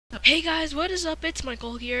Hey guys, what is up? It's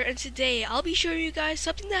Michael here, and today I'll be showing you guys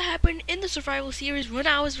something that happened in the survival series when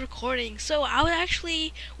I was recording. So I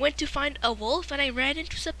actually went to find a wolf, and I ran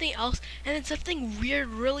into something else, and then something weird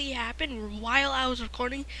really happened while I was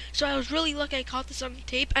recording. So I was really lucky I caught this on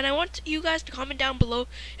tape, and I want you guys to comment down below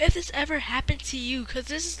if this ever happened to you, because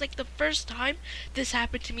this is like the first time this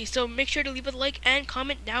happened to me. So make sure to leave a like and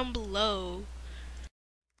comment down below.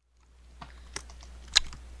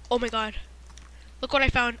 Oh my god. Look what I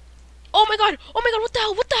found. Oh my god! Oh my god! What the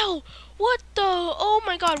hell? What the hell? What the? Oh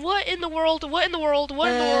my god! What in the world? What in the world?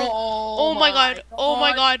 What in the world? Oh my god! Oh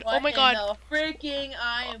my god! Oh my god! Freaking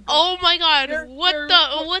I am. Oh my god! What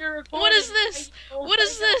the? What is this? What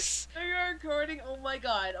is this? You're recording. Oh my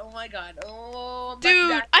god! Oh my god! Oh.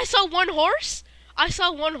 Dude, I saw one horse. I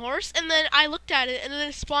saw one horse, and then I looked at it, and then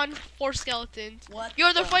it spawned 4 skeletons. What?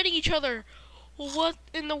 Yo, they're fighting each other. What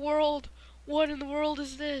in the world? What in the world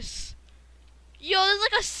is this? Yo, there's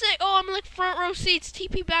like a sick. Oh, I'm in like front row seats.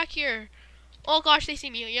 TP back here. Oh gosh, they see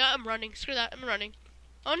me. Yeah, I'm running. Screw that. I'm running.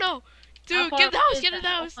 Oh no, dude, get in the house. Get in the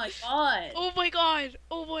house. Oh my god. Oh my god.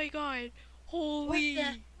 Oh my god. Holy. What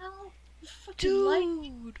the hell?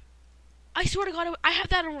 Dude. I swear to God, I have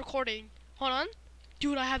that on recording. Hold on.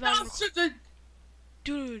 Dude, I have that on recording.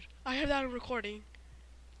 Dude, I have that on recording.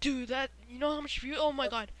 Dude, that, you know how much view? Oh my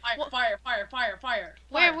god. Fire.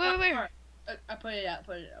 Where? I put it out.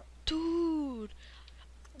 Dude.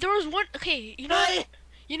 There was one, okay, you know I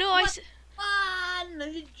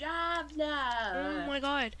Good job now. Oh my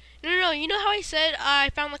god. No, you know how I said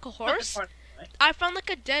I found like a horse? I found like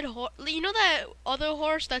a dead horse. You know that other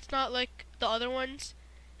horse that's not like the other ones?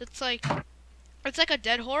 It's like a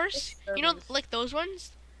dead horse. You know, like those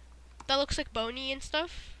ones? That looks like bony and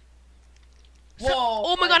stuff. Whoa.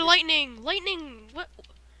 Oh my god, lightning! Lightning! What?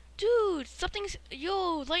 Dude, something's...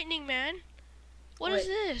 Yo, lightning, man. What is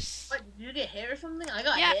this? What, did you get hit or something? I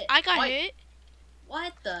got hit. Yeah, I got hit.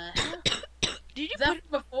 What the hell? Did you was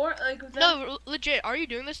that before? Like, was No, legit. Are you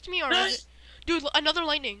doing this to me or is it... Dude, another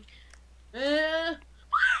lightning. Fire!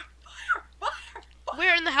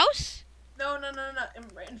 Where, in the house? No.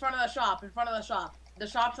 In front of the shop. The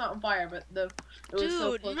shop's not on fire, but it was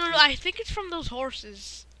so Dude, close. no, I think it's from those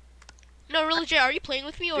horses. No, really, legit. Are you playing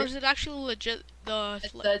with me or is it actually legit?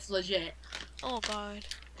 It's legit. Oh god.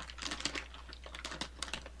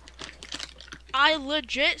 I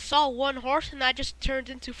legit saw one horse and that just turned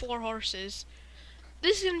into 4 horses.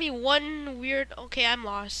 This is gonna be one weird... Okay, I'm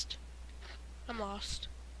lost.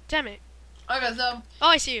 Damn it. Okay, so... Oh,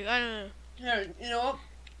 I see you. I don't know. Here, you know what?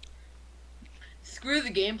 Screw the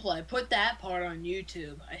gameplay. Put that part on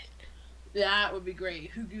YouTube. That would be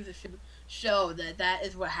great. Who gives a show that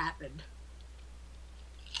is what happened?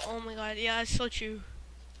 Oh my god, yeah, it's so true.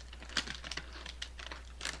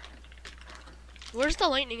 Where's the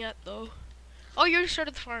lightning at, though? Oh, you already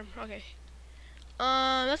started the farm. Okay.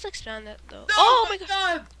 Let's expand that, though. No, oh my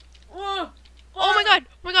god! Whoa. Oh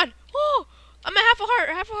my god! Oh! I'm at half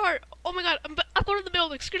a heart! Oh my god, I'm going to the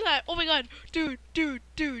building. Screw that! Oh my god! Dude,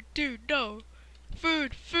 no!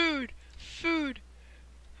 Food!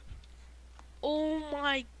 Oh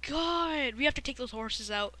my god! We have to take those horses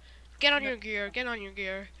out. Get on your gear.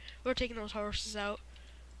 We're taking those horses out.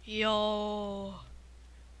 Yo.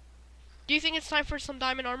 Do you think it's time for some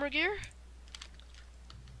diamond armor gear?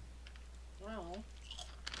 Well.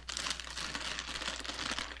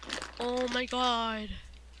 Oh my god.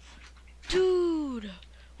 Dude.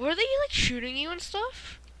 Were they like shooting you and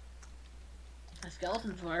stuff? The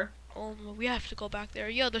skeletons were. Oh, we have to go back there.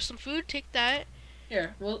 Yo, there's some food. Take that.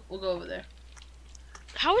 Here, we'll go over there.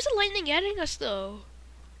 How is the lightning getting us though?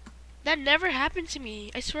 That never happened to me.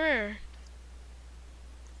 I swear.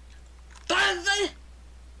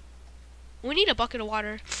 We need a bucket of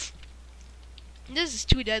water. This is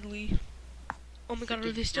too deadly. Oh my god,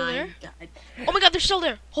 are they still there? Oh my god, they're still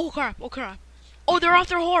there. Oh crap. Oh, they're off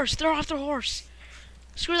their horse.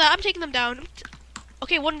 Screw that. I'm taking them down.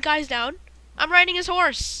 Okay, one guy's down. I'm riding his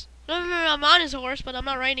horse. No, I'm on his horse, but I'm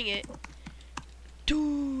not riding it.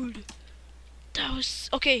 Dude. That was...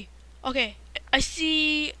 Okay. I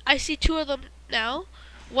see 2 of them now.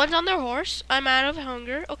 One's on their horse. I'm out of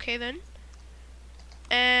hunger. Okay, then.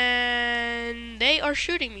 And they are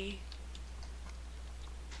shooting me.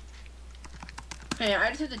 Hey, I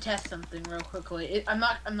just have to test something real quickly. I'm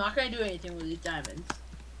not gonna do anything with these diamonds.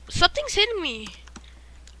 Something's hitting me.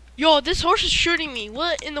 Yo, this horse is shooting me.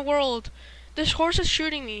 What in the world? This horse is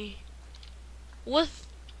shooting me. With...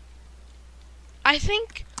 I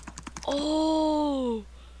think... Oh...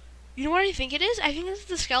 You know what I think it is? I think it's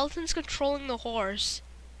the skeletons controlling the horse.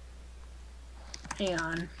 Hang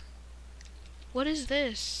on. What is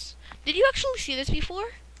this? Did you actually see this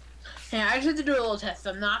before? Hey, I just have to do a little test.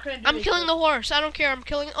 I'm not gonna do I'm killing the horse. I don't care. I'm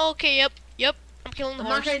killing. Okay, yep. I'm killing the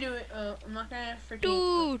horse. I'm not gonna do it. I'm not gonna freaking.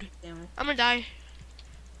 Dude, I'm gonna die.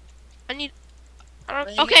 I need. I don't.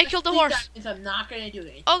 When Okay, I killed the horse. I'm not gonna do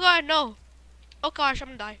it. Oh god, no. Oh gosh, I'm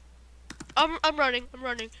gonna die. I'm running. I'm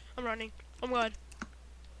running. I'm running. Oh my god.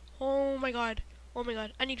 Oh my god. Oh my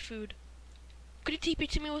god. I need food. Could you TP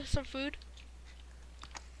to me with some food?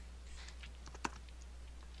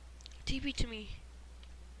 TP to me.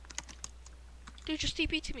 Dude, just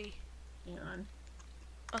TP to me. Hang on.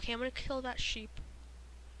 Okay, I'm gonna kill that sheep.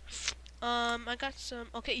 I got some.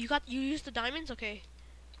 Okay, you used the diamonds? Okay.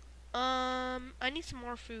 I need some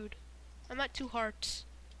more food. I'm at 2 hearts.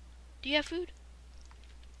 Do you have food?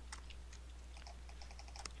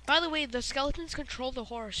 By the way, the skeletons control the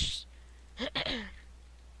horse.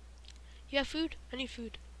 You have food? I need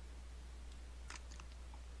food.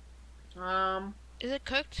 Is it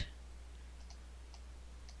cooked?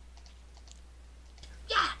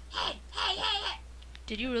 Yeah. Hey.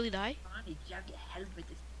 Did you really die?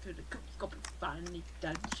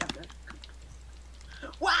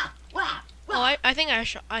 Wow. Oh, I think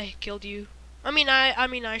I killed you. I mean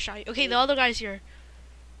I shot you. Okay, the other guy's here.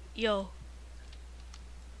 Yo.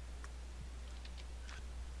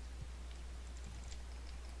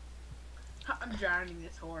 I'm drowning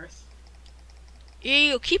this horse.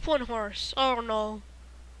 Yeah, keep one horse. Oh no.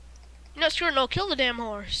 No, sure, no, kill the damn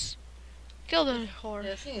horse. Kill the horse.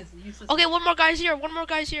 Yeah, this thing is useless. Okay, one more guy's here.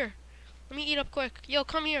 Let me eat up quick. Yo,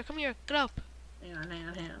 come here, get up. Hang on.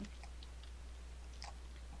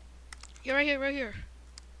 You're right here.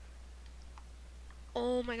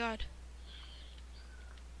 Oh my god.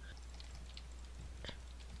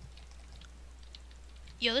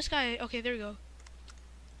 Yo, this guy, okay, there we go.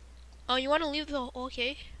 Oh, you want to leave the,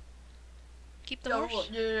 okay. Keep the horse?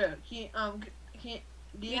 Yeah.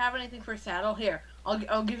 Do you have anything for a saddle? Here,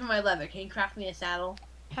 I'll give you my leather. Can you craft me a saddle?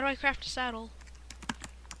 How do I craft a saddle?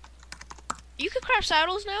 You can craft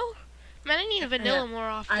saddles now? Man, I need a vanilla more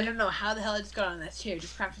often. I don't know how the hell I just got on this. Here,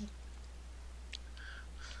 just craft it.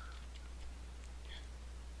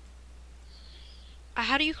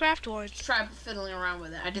 How do you craft one? Try fiddling around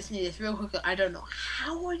with it. I just need this real quick. I don't know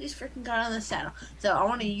how I just freaking got on the saddle. So I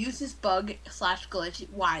want to use this bug / glitch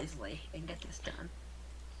wisely and get this done.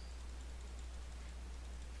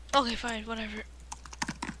 Okay, fine, whatever.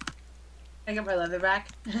 I get my leather back.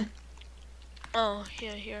 Oh,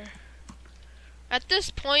 yeah, here. At this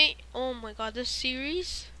point, oh my god, this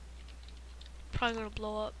series probably gonna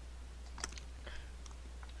blow up.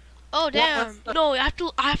 Oh damn! No, I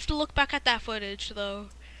have to look back at that footage though.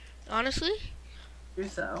 Honestly. Do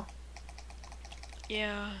so.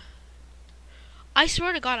 Yeah. I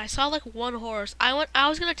swear to God, I saw like one horse. I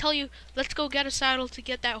was gonna tell you, let's go get a saddle to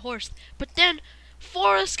get that horse. But then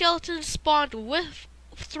 4 skeletons spawned with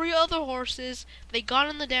 3 other horses. They got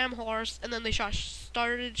on the damn horse, and then they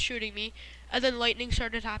started shooting me, and then lightning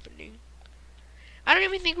started happening. I don't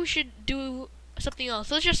even think we should do something else.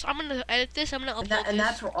 Let's just, I'm gonna edit this, I'm gonna upload this. And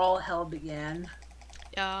that's where all hell began.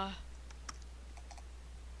 Yeah.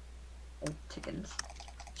 Oh, chickens.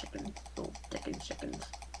 Oh, chickens.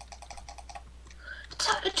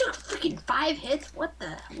 It took freaking 5 hits? What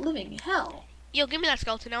the living hell? Yo, give me that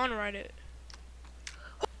skeleton, I wanna ride it.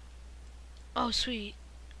 Oh, sweet.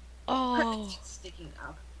 Oh. It's sticking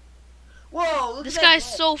up. Whoa, look this at that guy's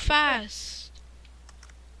head. so fast.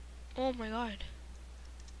 Oh my god.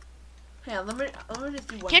 Yeah, let me just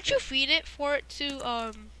do one. Can't you feed it for it to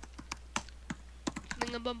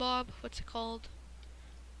thingamabob? What's it called?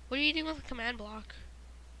 What are you doing with the command block?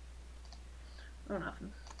 Oh,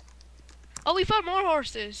 nothing. Oh, we found more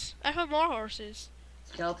horses. I found more horses.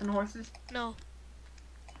 Skeleton horses? No.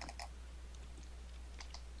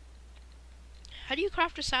 How do you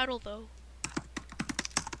craft a saddle though?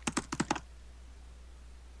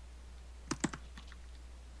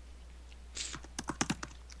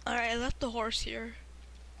 Alright, I left the horse here.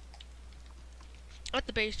 At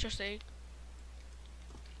the base, just saying.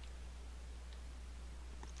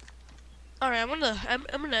 Alright, I'm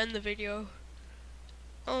gonna end the video.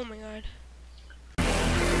 Oh my god.